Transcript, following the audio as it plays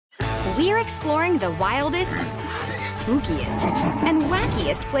We're exploring the wildest, spookiest, and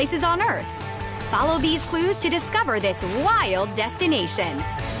wackiest places on Earth. Follow these clues to discover this wild destination.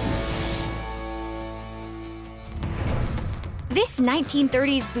 This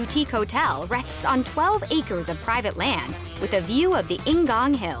 1930s boutique hotel rests on 12 acres of private land with a view of the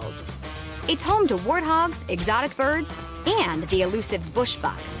Ngong Hills. It's home to warthogs, exotic birds, and the elusive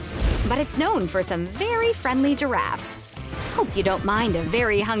bushbuck. But it's known for some very friendly giraffes. Hope you don't mind a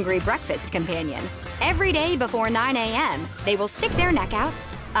very hungry breakfast companion. Every day before 9 a.m., they will stick their neck out,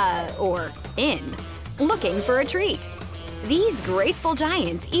 or in, looking for a treat. These graceful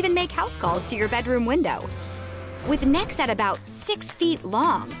giants even make house calls to your bedroom window. With necks at about 6 feet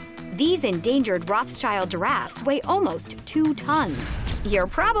long, these endangered Rothschild giraffes weigh almost 2 tons. You're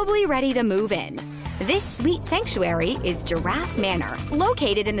probably ready to move in. This sweet sanctuary is Giraffe Manor,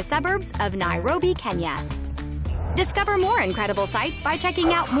 located in the suburbs of Nairobi, Kenya. Discover more incredible sights by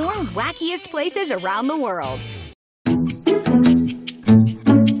checking out more wackiest places around the world.